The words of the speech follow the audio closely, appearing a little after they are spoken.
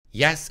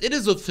Yes, it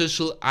is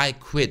official, I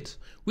quit.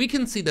 We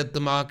can see that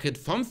the market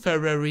from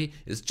February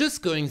is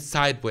just going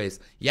sideways.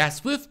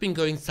 Yes, we've been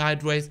going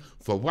sideways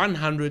for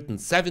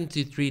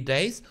 173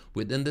 days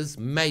within this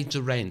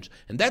major range.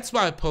 And that's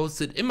why I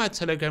posted in my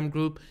Telegram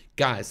group,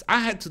 guys, I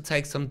had to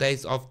take some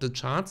days off the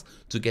charts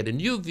to get a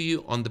new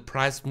view on the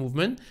price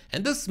movement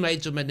and this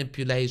major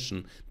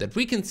manipulation that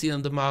we can see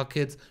on the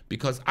markets,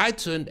 because I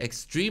turned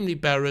extremely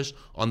bearish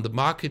on the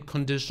market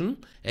condition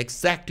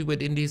exactly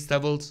within these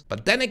levels.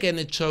 But then again,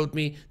 it showed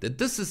me that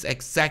this is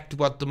exactly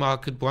what the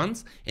market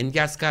wants. And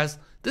yes, guys,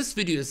 this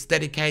video is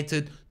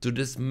dedicated to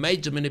this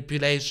major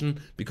manipulation,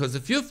 because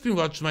if you've been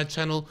watching my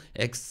channel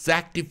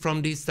exactly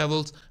from these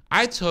levels,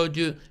 I told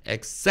you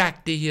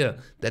exactly here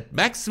that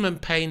maximum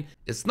pain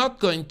is not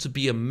going to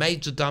be a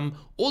major dump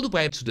all the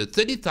way to the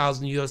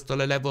 30,000 US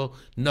dollar level.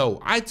 No,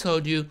 I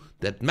told you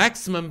that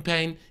maximum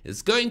pain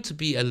is going to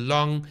be a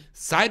long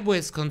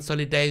sideways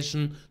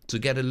consolidation to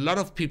get a lot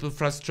of people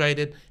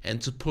frustrated and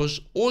to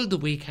push all the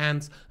weak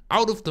hands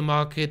out of the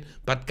market.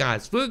 But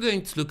guys, we're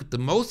going to look at the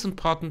most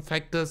important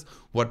factors,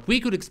 what we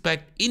could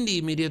expect in the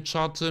immediate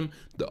short term,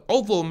 the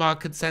overall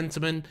market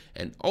sentiment,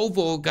 and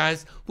overall,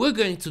 guys, we're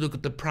going to look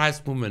at the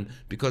price movement,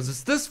 because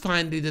is this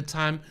finally the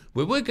time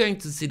where we're going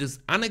to see this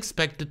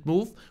unexpected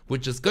move,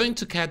 which is going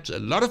to catch a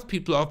lot of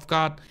people off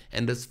guard,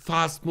 and this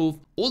fast move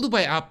all the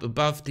way up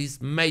above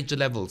these major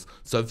levels.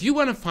 So if you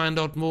want to find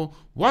out more,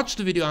 watch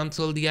the video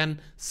until the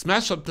end,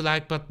 smash up the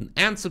like button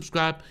and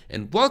subscribe,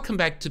 and welcome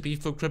back to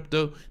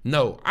B4Crypto.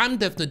 No, I'm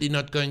definitely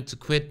not going to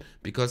quit,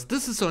 because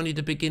this is only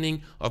the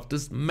beginning of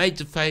this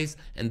major phase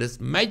and this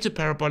major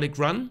parabolic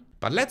run.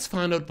 But let's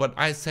find out what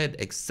I said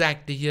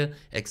exactly here,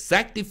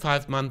 exactly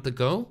 5 months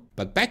ago.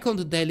 But back on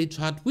the daily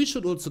chart, we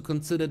should also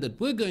consider that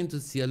we're going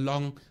to see a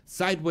long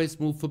sideways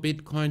move for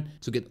Bitcoin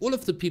to get all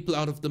of the people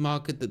out of the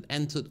market that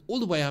entered all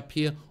the way up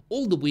here,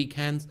 all the weak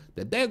hands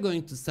that they're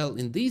going to sell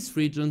in these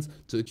regions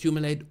to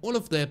accumulate all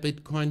of their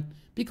Bitcoin.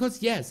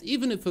 Because yes,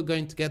 even if we're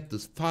going to get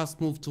this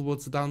fast move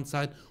towards the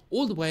downside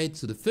all the way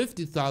to the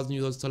 50,000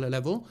 US dollar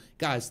level,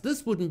 guys,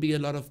 this wouldn't be a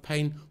lot of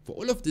pain for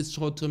all of these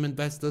short-term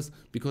investors,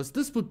 because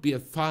this would be a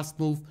fast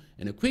move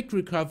and a quick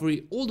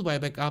recovery all the way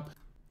back up.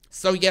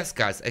 So yes,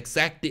 guys,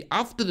 exactly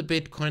after the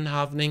Bitcoin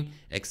halving,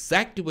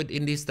 exactly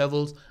within these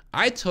levels,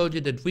 I told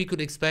you that we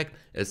could expect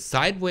a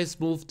sideways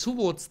move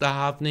towards the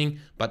halving,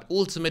 but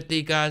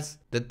ultimately, guys,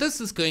 that this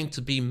is going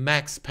to be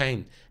max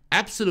pain.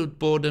 Absolute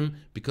boredom,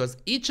 because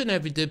each and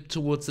every dip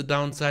towards the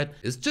downside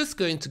is just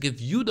going to give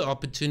you the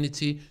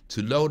opportunity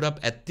to load up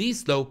at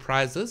these low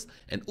prices,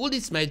 and all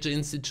these major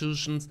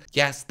institutions,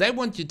 yes, they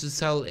want you to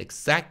sell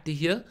exactly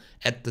here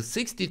at the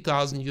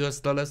 60,000 US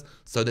dollars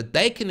so that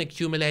they can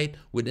accumulate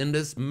within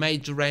this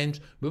major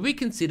range, where we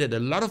can see that a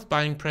lot of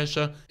buying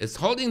pressure is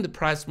holding the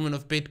price movement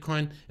of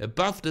Bitcoin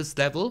above this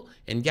level.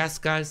 And yes,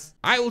 guys,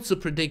 I also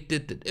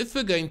predicted that if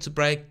we're going to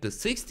break the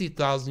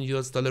 60,000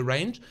 US dollar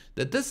range,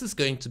 that this is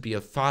going to be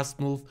a fast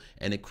move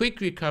and a quick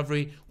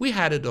recovery. We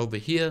had it over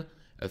here,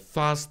 a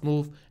fast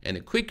move and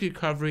a quick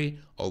recovery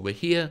over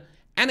here.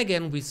 And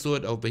again, we saw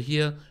it over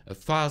here, a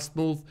fast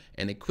move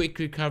and a quick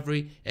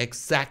recovery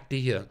exactly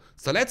here.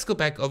 So let's go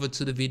back over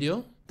to the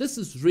video. This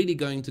is really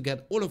going to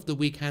get all of the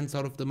weak hands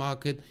out of the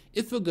market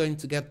if we're going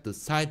to get the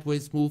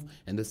sideways move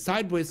and the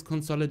sideways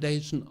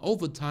consolidation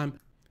over time.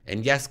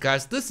 And yes,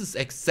 guys, this is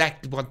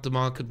exactly what the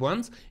market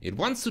wants. It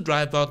wants to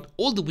drive out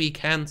all the weak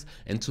hands,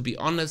 and to be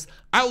honest,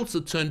 I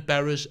also turned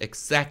bearish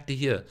exactly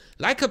here,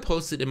 like I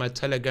posted in my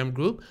Telegram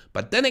group.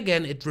 But then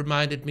again, it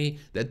reminded me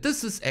that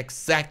this is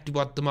exactly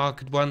what the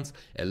market wants,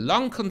 a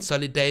long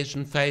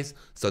consolidation phase,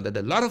 so that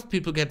a lot of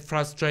people get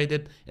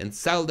frustrated and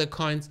sell their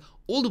coins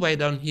all the way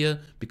down here,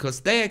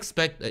 because they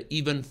expect an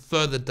even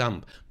further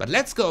dump. But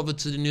let's go over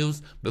to the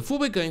news before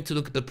we're going to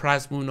look at the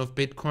price movement of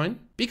Bitcoin.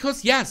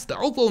 Because yes, the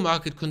overall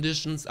market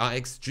conditions are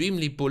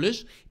extremely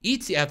bullish.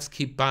 ETFs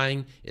keep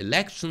buying,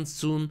 elections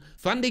soon,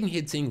 funding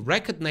hitting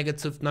record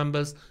negative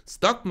numbers,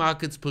 stock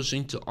markets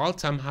pushing to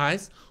all-time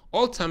highs,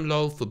 all-time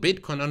low for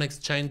Bitcoin on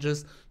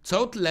exchanges,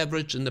 total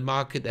leverage in the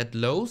market at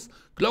lows,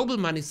 global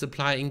money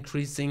supply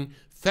increasing,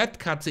 Fed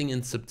cutting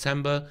in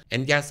September,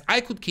 and yes,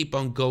 I could keep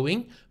on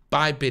going.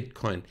 Buy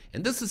Bitcoin.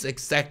 And this is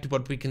exactly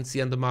what we can see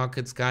on the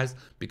markets, guys,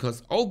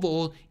 because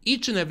overall,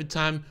 each and every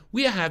time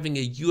we are having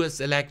a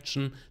US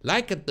election,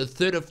 like at the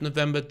 3rd of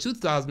November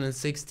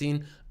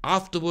 2016,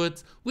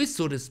 afterwards we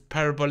saw this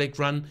parabolic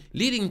run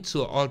leading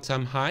to an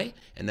all-time high,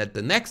 and at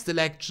the next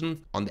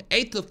election on the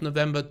 8th of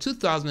November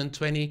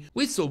 2020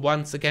 we saw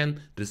once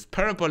again this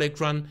parabolic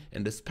run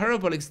and this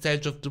parabolic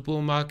stage of the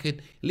bull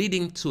market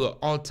leading to an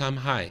all-time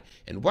high.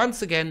 And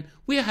once again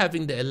we are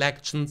having the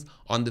elections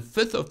on the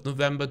 5th of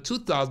November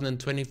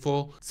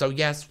 2024. So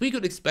yes, we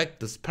could expect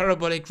this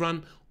parabolic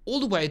run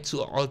all the way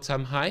to an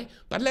all-time high.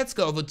 But let's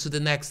go over to the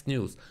next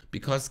news,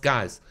 because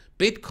guys,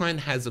 Bitcoin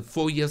has a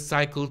 4-year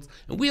cycle,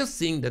 and we are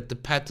seeing that the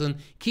pattern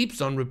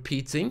keeps on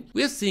repeating.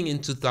 We are seeing in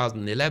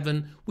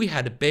 2011 we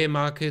had a bear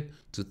market,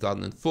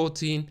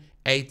 2014,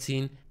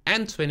 18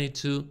 and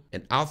 22,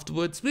 and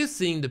afterwards we're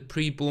seeing the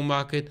pre-bull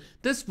market.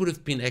 This would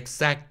have been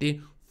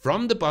exactly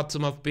from the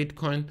bottom of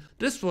Bitcoin.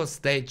 This was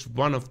stage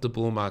 1 of the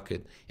bull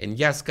market. And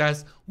yes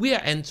guys, we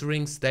are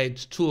entering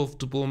stage 2 of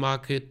the bull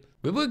market,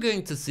 where we're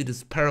going to see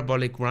this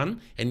parabolic run.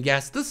 And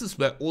yes, this is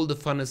where all the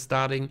fun is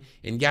starting.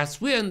 And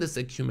yes, we're in this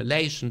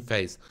accumulation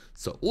phase.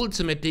 So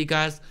ultimately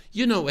guys,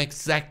 you know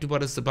exactly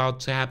what is about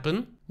to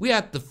happen. We're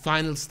at the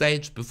final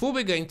stage before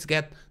we're going to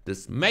get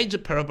this major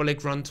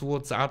parabolic run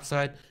towards the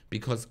upside,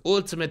 because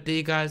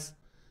ultimately guys,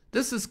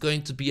 this is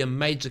going to be a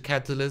major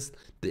catalyst,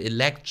 the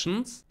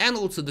elections and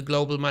also the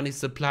global money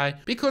supply,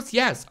 because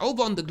yes,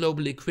 over on the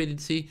global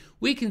liquidity,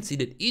 we can see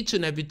that each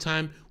and every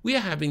time we are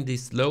having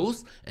these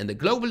lows and the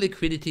global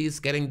liquidity is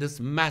getting this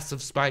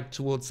massive spike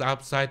towards the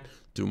upside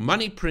through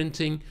money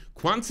printing,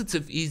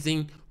 quantitative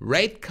easing,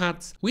 rate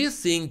cuts. We are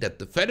seeing that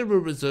the Federal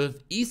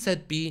Reserve,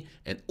 ECB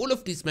and all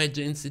of these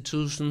major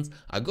institutions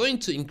are going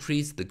to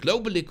increase the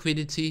global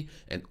liquidity,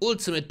 and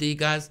ultimately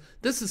guys,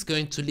 this is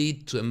going to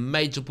lead to a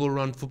major bull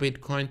run for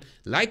Bitcoin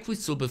like we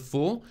saw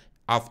before.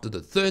 After the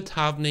third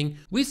halvening,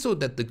 we saw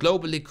that the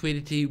global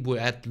liquidity were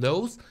at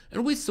lows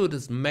and we saw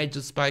this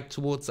major spike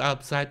towards the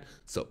upside.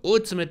 So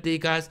ultimately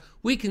guys,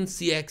 we can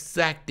see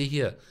exactly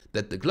here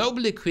that the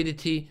global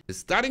liquidity is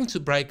starting to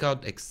break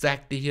out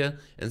exactly here,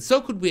 and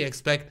so could we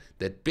expect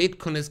that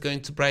Bitcoin is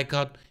going to break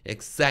out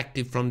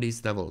exactly from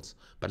these levels.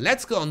 But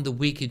let's go on the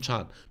weekly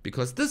chart,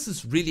 because this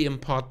is really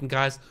important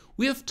guys.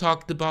 We have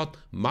talked about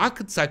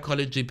market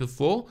psychology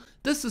before.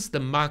 This is the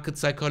market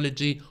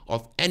psychology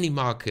of any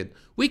market.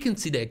 We can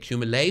see the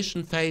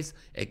accumulation phase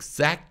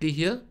exactly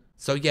here.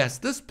 So yes,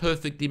 this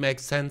perfectly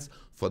makes sense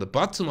for the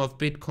bottom of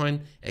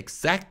Bitcoin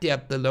exactly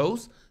at the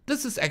lows.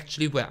 This is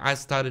actually where I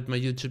started my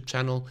YouTube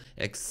channel,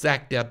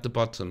 exactly at the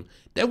bottom.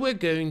 Then we're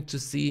going to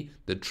see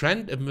the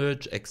trend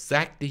emerge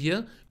exactly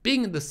here,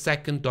 being in the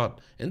second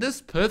dot. And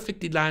this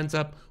perfectly lines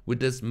up with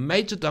this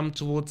major dump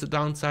towards the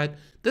downside.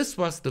 This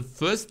was the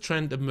first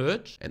trend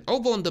emerge. And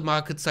over on the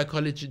market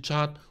psychology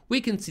chart,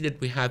 we can see that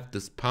we have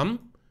this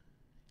pump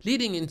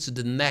leading into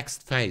the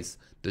next phase,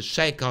 the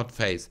shakeout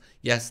phase.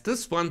 Yes,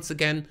 this once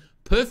again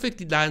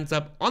perfectly lines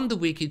up on the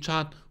weekly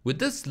chart with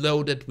this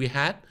low that we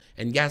had.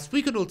 And yes,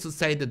 we could also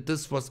say that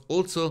this was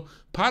also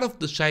part of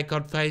the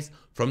shakeout phase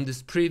from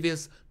this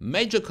previous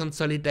major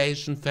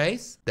consolidation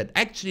phase that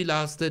actually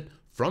lasted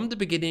from the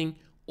beginning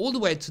all the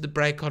way to the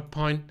breakout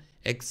point,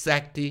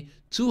 exactly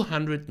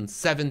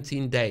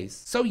 217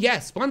 days. So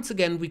yes, once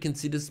again we can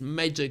see this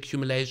major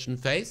accumulation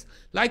phase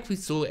like we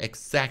saw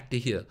exactly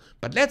here.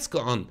 But let's go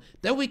on.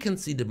 Then we can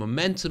see the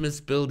momentum is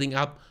building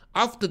up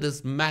after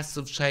this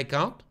massive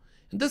shakeout.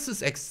 And this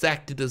is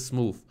exactly this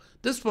move.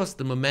 This was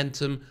the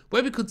momentum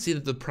where we could see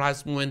that the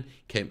price movement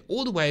came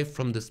all the way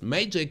from this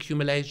major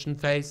accumulation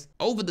phase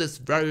over this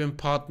very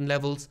important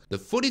levels, the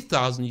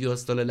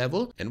 $40,000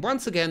 level. And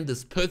once again,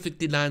 this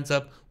perfectly lines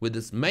up with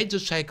this major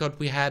shakeout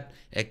we had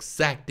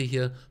exactly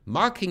here,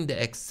 marking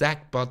the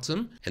exact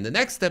bottom. And the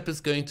next step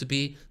is going to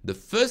be the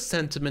first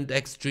sentiment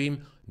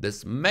extreme,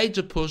 this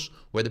major push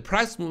where the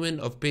price movement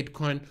of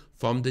Bitcoin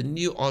from the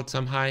new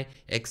all-time high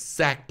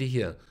exactly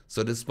here.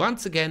 So this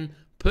once again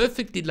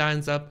perfectly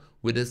lines up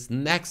with this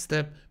next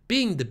step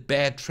being the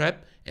bear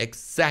trap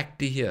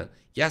exactly here.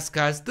 Yes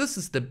guys, this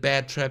is the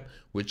bear trap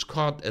which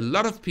caught a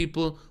lot of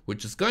people,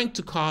 which is going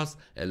to cause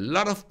a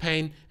lot of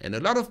pain, and a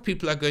lot of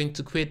people are going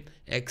to quit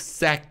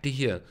exactly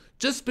here,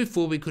 just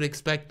before we could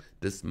expect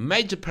this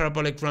major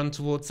parabolic run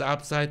towards the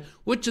upside,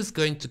 which is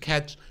going to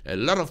catch a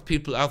lot of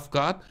people off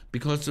guard.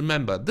 Because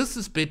remember, this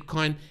is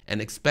Bitcoin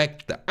and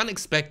expect the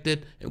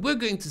unexpected, and we're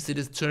going to see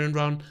this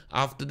turnaround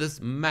after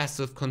this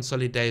massive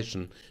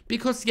consolidation.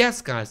 Because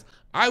yes guys,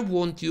 I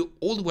warned you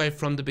all the way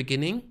from the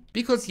beginning,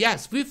 because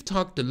yes, we've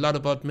talked a lot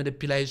about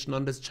manipulation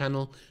on this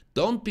channel.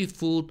 Don't be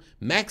fooled,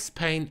 max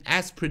pain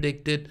as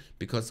predicted,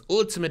 because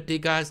ultimately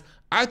guys,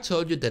 I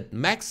told you that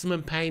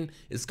maximum pain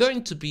is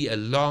going to be a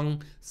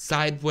long,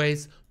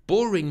 sideways,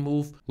 boring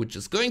move, which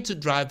is going to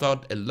drive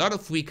out a lot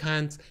of weak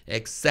hands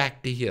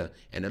exactly here.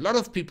 And a lot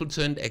of people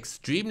turned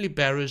extremely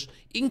bearish,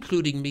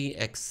 including me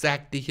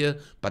exactly here.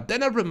 But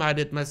then I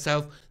reminded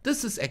myself,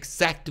 this is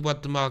exactly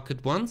what the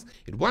market wants.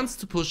 It wants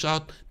to push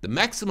out the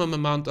maximum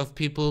amount of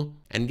people.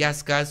 And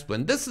yes guys,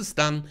 when this is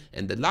done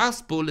and the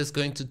last bull is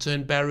going to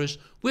turn bearish,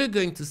 we're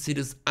going to see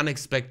this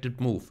unexpected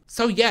move.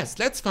 So yes,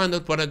 let's find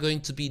out what are going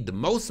to be the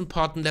most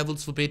important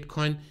levels for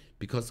Bitcoin.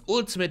 Because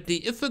ultimately,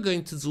 if we're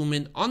going to zoom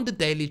in on the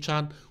daily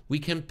chart, we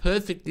can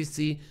perfectly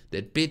see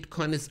that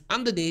Bitcoin is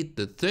underneath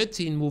the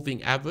 13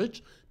 moving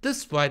average,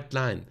 this white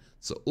line.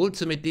 So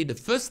ultimately, the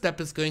first step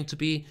is going to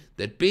be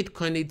that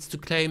Bitcoin needs to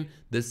claim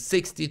the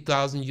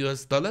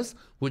 $60,000,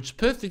 which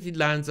perfectly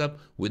lines up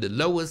with the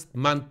lowest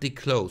monthly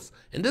close.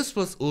 And this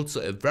was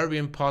also a very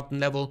important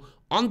level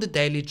on the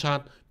daily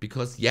chart,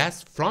 because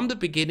yes, from the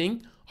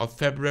beginning of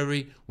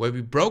February, where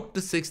we broke the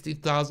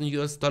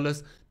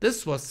 $60,000,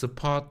 this was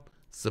support.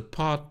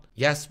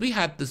 Yes, we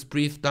had this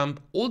brief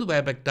dump all the way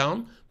back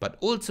down, but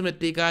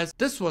ultimately guys,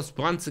 this was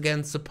once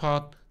again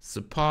support.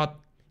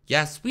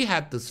 Yes, we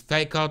had this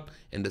fake out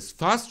and this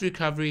fast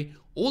recovery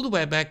all the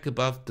way back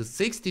above the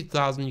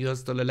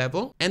 $60,000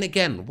 level. And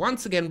again,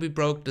 once again, we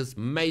broke this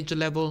major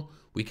level,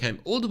 we came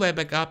all the way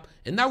back up,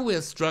 and now we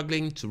are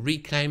struggling to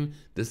reclaim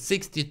the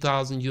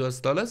 60,000 US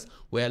dollars,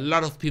 where a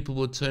lot of people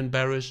will turn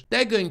bearish.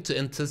 They're going to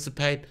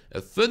anticipate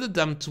a further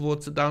dump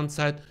towards the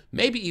downside,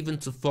 maybe even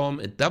to form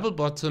a double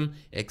bottom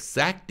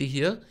exactly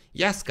here.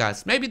 Yes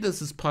guys, maybe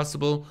this is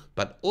possible,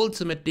 but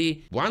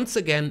ultimately, once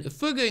again,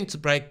 if we're going to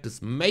break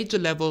this major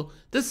level,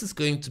 this is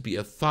going to be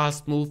a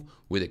fast move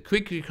with a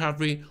quick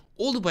recovery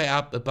all the way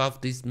up above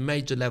these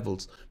major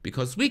levels,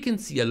 because we can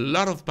see a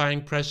lot of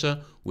buying pressure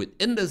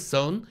within this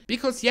zone.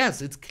 Because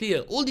yes, it's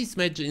clear, all these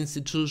major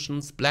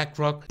institutions,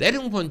 BlackRock, they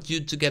don't want you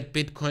to get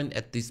Bitcoin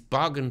at these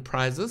bargain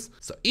prices.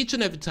 So each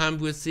and every time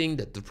we're seeing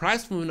that the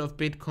price movement of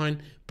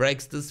Bitcoin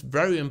breaks this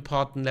very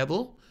important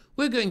level,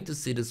 we're going to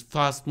see this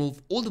fast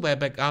move all the way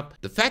back up.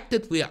 The fact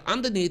that we are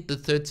underneath the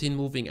 13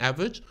 moving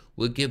average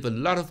will give a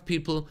lot of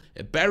people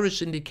a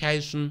bearish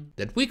indication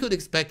that we could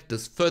expect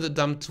this further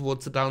dump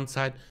towards the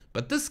downside,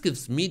 but this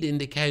gives me the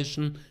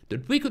indication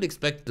that we could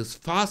expect this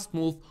fast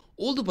move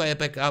all the way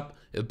back up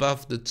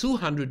above the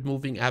 200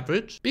 moving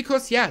average.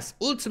 Because yes,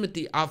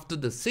 ultimately after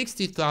the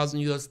 60,000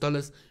 US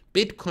dollars,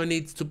 Bitcoin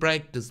needs to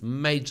break this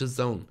major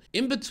zone.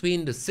 In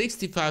between the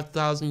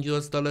 65,000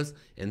 US dollars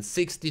and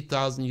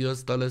 60,000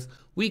 US dollars,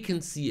 we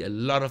can see a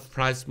lot of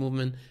price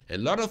movement, a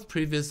lot of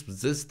previous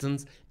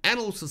resistance and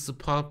also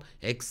support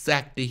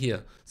exactly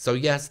here. So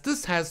yes,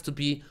 this has to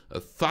be a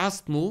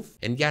fast move,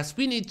 and yes,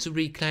 we need to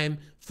reclaim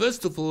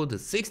first of all the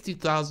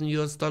 60,000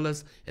 US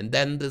dollars and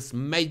then this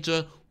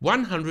major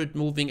 100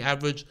 moving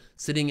average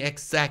sitting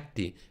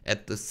exactly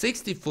at the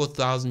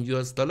 64,000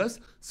 US dollars.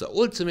 So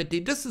ultimately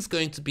this is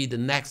going to be the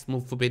next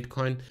move for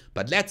Bitcoin,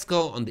 but let's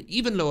go on the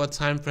even lower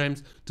time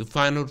frames to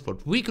find out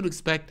what we could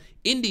expect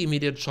in the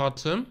immediate short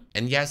term.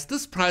 And yes,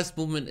 this price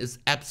movement is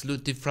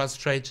absolutely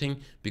frustrating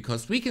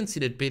because we can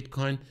see that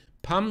Bitcoin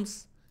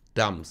pumps,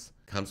 dumps,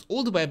 comes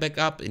all the way back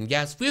up, and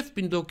yes, we've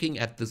been looking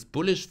at this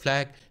bullish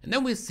flag, and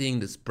then we're seeing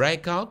this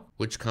breakout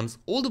which comes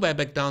all the way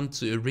back down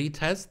to a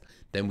retest.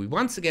 Then we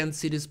once again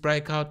see this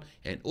breakout,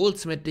 and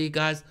ultimately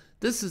guys,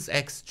 this is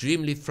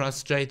extremely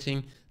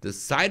frustrating. The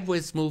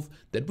sideways move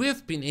that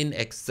we've been in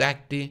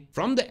exactly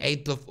from the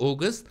 8th of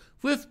August,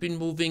 we've been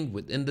moving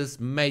within this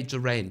major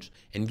range,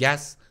 and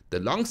yes,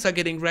 the longs are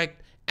getting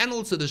wrecked and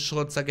also the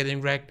shorts are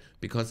getting wrecked,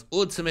 because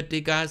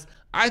ultimately guys,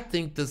 I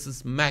think this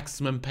is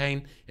maximum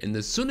pain, and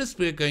as soon as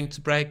we're going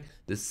to break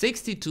the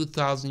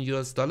 62,000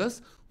 US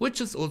dollars, which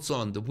is also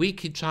on the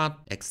weekly chart,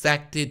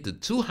 exactly the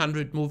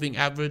 200 moving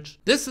average,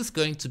 this is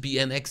going to be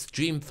an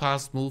extreme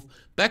fast move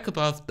back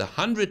above the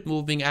 100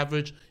 moving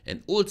average,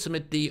 and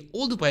ultimately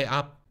all the way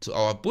up to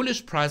our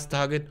bullish price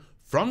target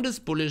from this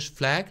bullish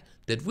flag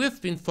that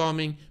we've been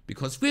forming,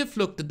 because we've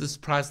looked at this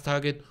price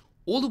target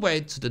all the way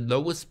to the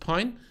lowest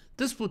point.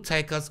 This will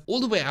take us all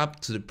the way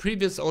up to the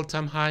previous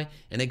all-time high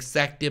and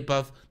exactly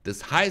above this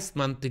highest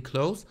monthly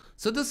close.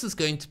 So this is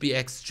going to be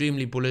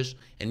extremely bullish,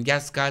 and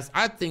yes guys,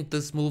 I think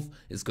this move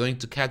is going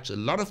to catch a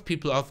lot of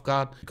people off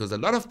guard, because a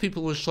lot of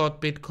people will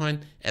short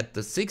Bitcoin at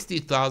the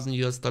 60,000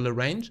 US dollar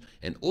range,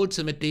 and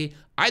ultimately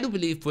I do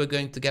believe we're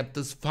going to get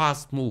this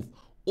fast move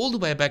all the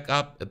way back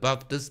up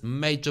above this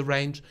major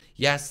range,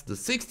 yes, the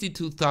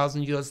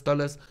 62,000 US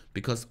dollars,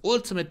 because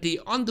ultimately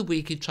on the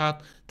weekly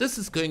chart, this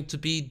is going to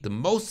be the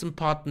most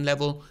important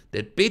level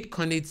that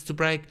Bitcoin needs to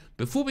break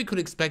before we could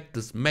expect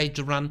this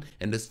major run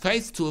and this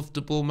phase 2 of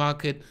the bull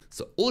market.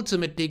 So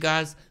ultimately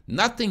guys,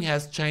 nothing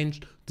has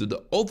changed to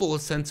the overall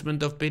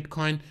sentiment of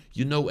Bitcoin.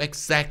 You know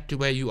exactly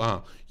where you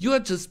are. You are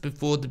just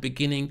before the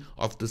beginning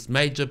of this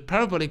major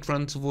parabolic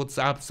run towards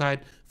the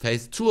upside,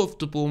 phase 2 of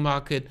the bull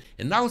market,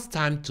 and now it's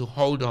time to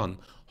hold on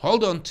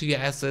to your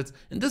assets.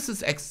 And this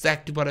is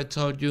exactly what I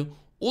told you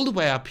all the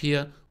way up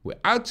here, where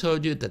I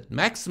told you that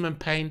maximum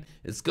pain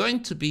is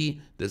going to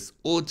be this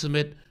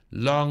ultimate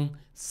long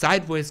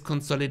sideways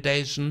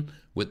consolidation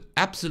with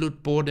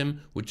absolute boredom,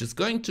 which is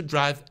going to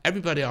drive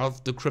everybody out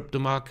of the crypto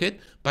market.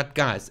 But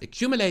guys,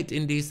 accumulate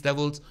in these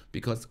levels,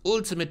 because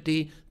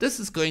ultimately this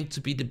is going to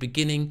be the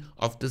beginning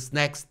of this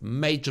next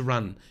major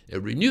run, a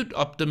renewed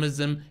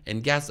optimism.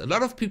 And yes, a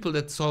lot of people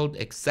that sold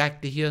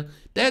exactly here,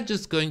 they're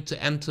just going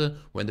to enter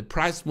when the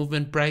price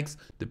movement breaks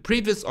the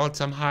previous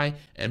all-time high,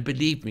 and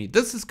believe me,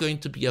 this is going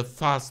to be a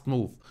fast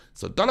move.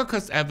 So dollar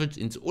cost average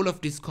into all of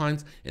these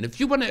coins, and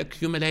if you want to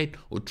accumulate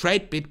or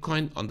trade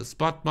Bitcoin on the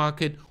spot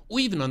market or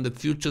even on the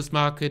futures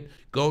market,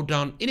 go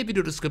down in the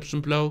video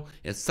description below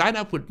and sign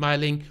up with my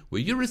link,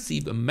 where you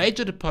receive a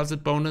major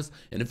deposit bonus.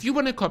 And if you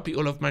want to copy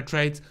all of my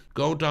trades,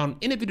 go down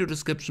in the video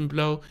description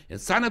below and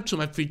sign up to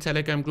my free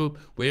Telegram group,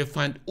 where you'll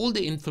find all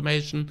the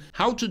information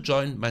how to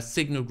join my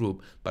Signal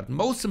group. But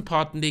most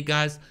importantly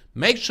guys,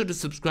 make sure to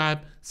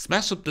subscribe,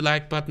 smash up the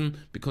like button,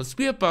 because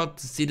we're about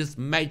to see this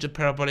major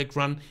parabolic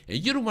run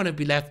and you don't want to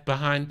be left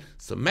behind.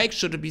 So make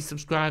sure to be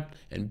subscribed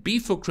and be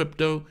for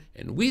crypto,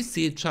 and we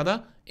see each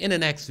other in the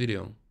next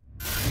video.